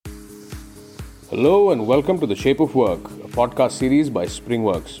Hello and welcome to The Shape of Work, a podcast series by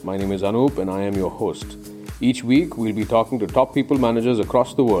Springworks. My name is Anup and I am your host. Each week, we'll be talking to top people managers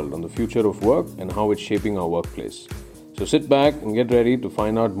across the world on the future of work and how it's shaping our workplace. So sit back and get ready to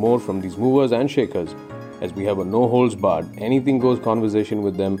find out more from these movers and shakers as we have a no-holds-barred, anything-goes conversation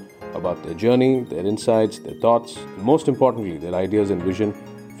with them about their journey, their insights, their thoughts, and most importantly, their ideas and vision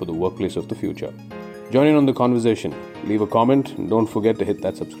for the workplace of the future. Join in on the conversation, leave a comment, and don't forget to hit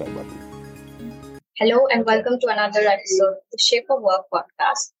that subscribe button. Hello and welcome to another episode of the Shape of Work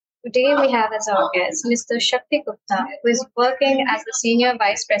podcast. Today we have as our guest Mr. Shakti Gupta, who is working as the Senior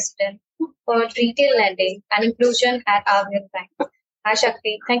Vice President for Retail Lending and Inclusion at RBL Bank. Hi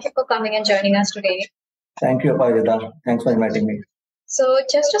Shakti, thank you for coming and joining us today. Thank you, Apajita. Thanks for inviting me. So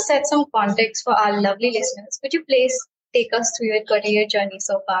just to set some context for our lovely listeners, could you please take us through your career journey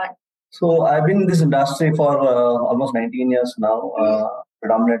so far? So I've been in this industry for almost 19 years now,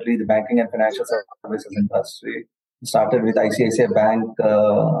 predominantly the banking and financial services industry. Started with ICICI Bank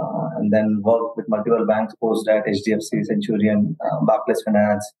and then worked with multiple banks, post at HDFC, Centurion, Barclays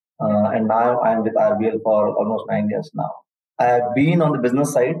Finance, and now I'm with RBL for almost 9 years now. I have been on the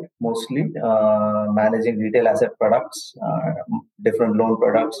business side mostly, managing retail asset products, different loan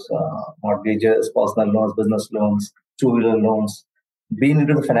products, mortgages, personal loans, business loans, two-wheeler loans. Been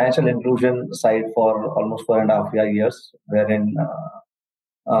into the financial inclusion side for almost 4.5 years, wherein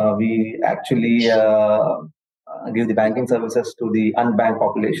we actually give the banking services to the unbanked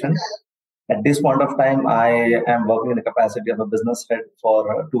population. At this point of time, I am working in the capacity of a business head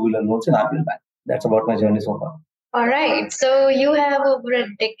for two-wheeler loans in RBL Bank. That's about my journey so far. All right. So you have over a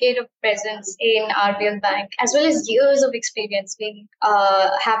decade of presence in RBL Bank as well as years of experience being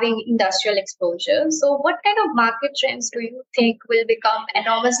having industrial exposure. So what kind of market trends do you think will become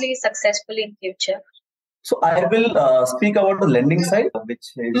enormously successful in future? So I will speak about the lending side, which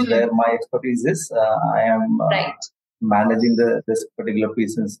is where my expertise is. I am managing this particular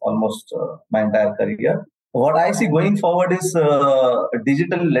piece since almost my entire career. What I see going forward is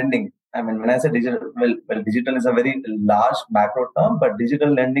digital lending. I mean, when I say digital, well, digital is a very large macro term, but digital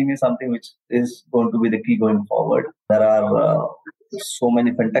lending is something which is going to be the key going forward. There are so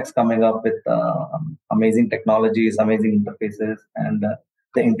many fintechs coming up with amazing technologies, amazing interfaces, and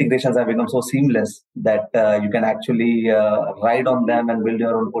the integrations have become so seamless that you can actually ride on them and build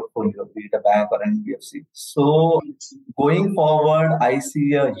your own portfolio, be it a bank or an NBFC. So going forward, I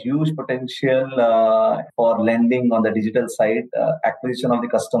see a huge potential for lending on the digital side, acquisition of the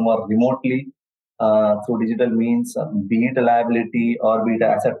customer remotely through digital means, be it a liability or be it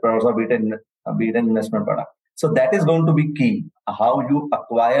an asset product or be it an investment product. So that is going to be key. How you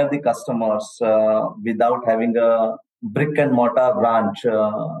acquire the customers without having a brick and mortar branch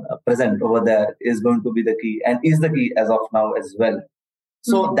present over there is going to be the key and is the key as of now as well.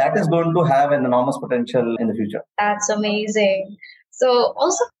 So that is going to have an enormous potential in the future. That's amazing. So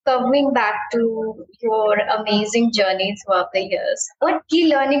also coming back to your amazing journey throughout the years, what key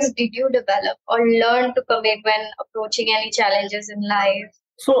learnings did you develop or learn to commit when approaching any challenges in life?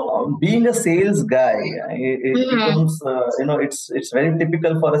 So being a sales guy, it becomes, it's very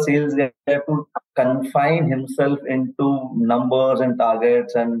typical for a sales guy to confine himself into numbers and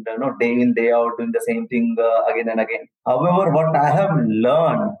targets and, day in, day out, doing the same thing again and again. However, what I have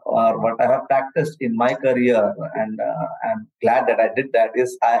learned or what I have practiced in my career, and I'm glad that I did that,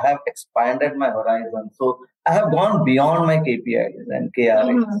 is I have expanded my horizon. So I have gone beyond my KPIs and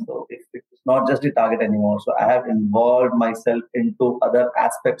KRAs. So it's not just the target anymore. So I have involved myself into other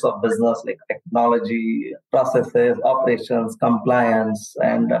aspects of business like technology, processes, operations, compliance,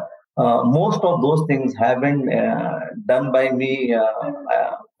 and most of those things have been done by me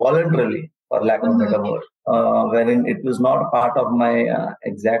voluntarily, for lack of a better word, wherein it was not part of my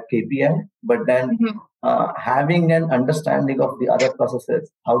exact KPI, but then having an understanding of the other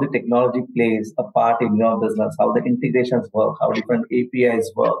processes, how the technology plays a part in your business, how the integrations work, how different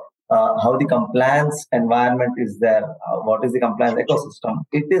APIs work, how the compliance environment is there, what is the compliance ecosystem.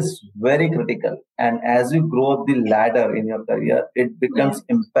 It is very critical. And as you grow the ladder in your career, it becomes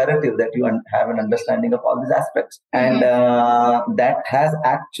imperative that you have an understanding of all these aspects. And that has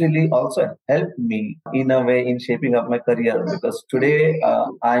actually also helped me in a way in shaping up my career, because today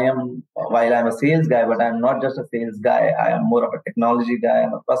while I'm a sales guy, but I'm not just a sales guy. I am more of a technology guy,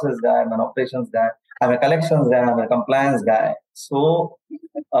 I'm a process guy, I'm an operations guy, I'm a collections guy, I'm a compliance guy. So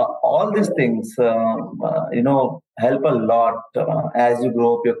all these things, help a lot as you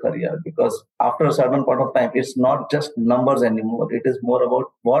grow up your career, because after a certain point of time, it's not just numbers anymore. It is more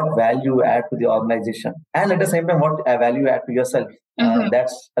about what value you add to the organization and at the same time, what value you add to yourself.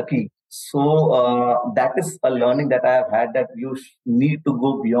 That's a key. So that is a learning that I have had, that you need to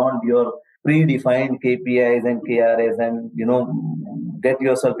go beyond your predefined KPIs and KRAs, and get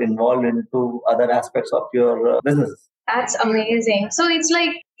yourself involved into other aspects of your business. That's amazing. So it's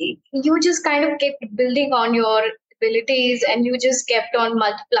like you just kind of kept building on your abilities and you just kept on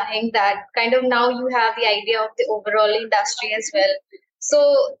multiplying that. Kind of now you have the idea of the overall industry as well.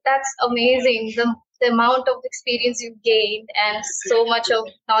 So that's amazing. The amount of experience you gained and so much of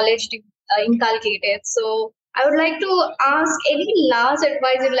knowledge you inculcated. So I would like to ask any last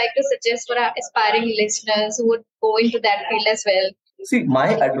advice you'd like to suggest for our aspiring listeners who would go into that field as well. See, my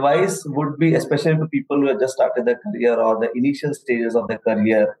advice would be, especially to people who have just started their career or the initial stages of their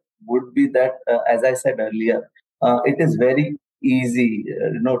career, would be that, as I said earlier, it is very easy,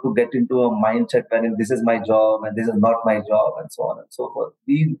 to get into a mindset wherein this is my job and this is not my job, and so on and so forth.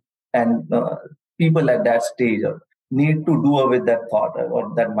 And people at that stage need to do away with that thought,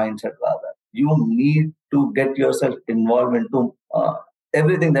 or that mindset rather. You need to get yourself involved into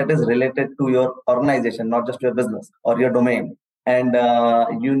everything that is related to your organization, not just your business or your domain. And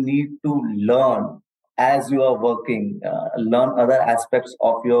you need to learn as you are working, learn other aspects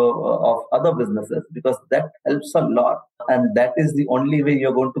of your of other businesses, because that helps a lot, and that is the only way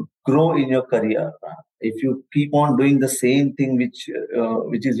you're going to grow in your career. If you keep on doing the same thing, which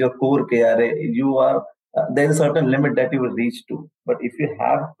is your core KRA, you are there is a certain limit that you will reach to. But if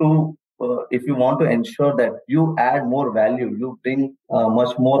you want to ensure that you add more value, you bring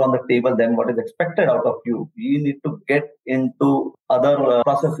much more on the table than what is expected out of you, you need to get into other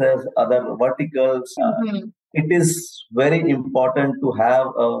processes, other verticals. It is very important to have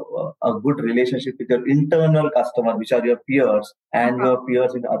a good relationship with your internal customer, which are your peers, and your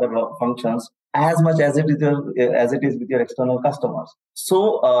peers in other functions, as much as as it is with your external customers.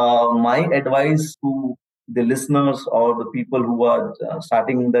 So my advice to the listeners or the people who are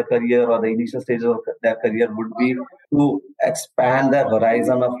starting their career or the initial stages of their career would be to expand their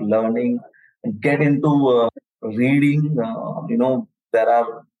horizon of learning, get into reading. There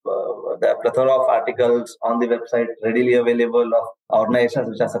are plethora of articles on the website readily available of organizations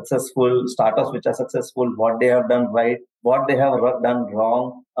which are successful, startups which are successful, what they have done right, what they have done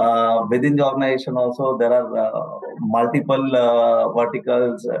wrong. Within the organization also, there are multiple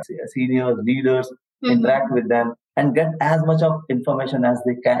verticals, seniors, leaders. Interact with them and get as much of information as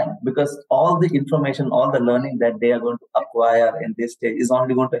they can, because all the information, all the learning that they are going to acquire in this stage is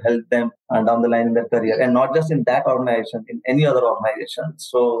only going to help them down the line in their career, and not just in that organization, in any other organization.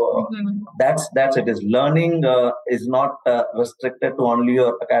 So that's it. Is learning is not restricted to only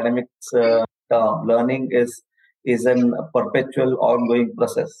your academics term. Learning is an perpetual ongoing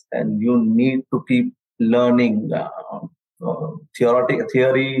process, and you need to keep learning.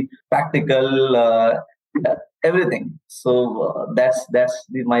 Theory, practical, everything. So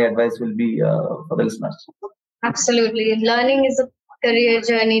my advice will be for the listeners. Absolutely, learning is a career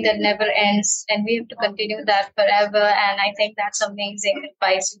journey that never ends, and we have to continue that forever. And I think that's amazing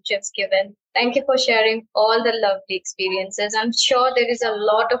advice you just given. Thank you for sharing all the lovely experiences. I'm sure there is a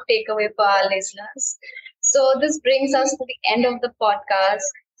lot of takeaway for our listeners. So this brings us to the end of the podcast.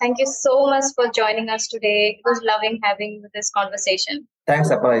 Thank you so much for joining us today. It was loving having this conversation. Thanks,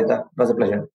 Aparajita. It was a pleasure.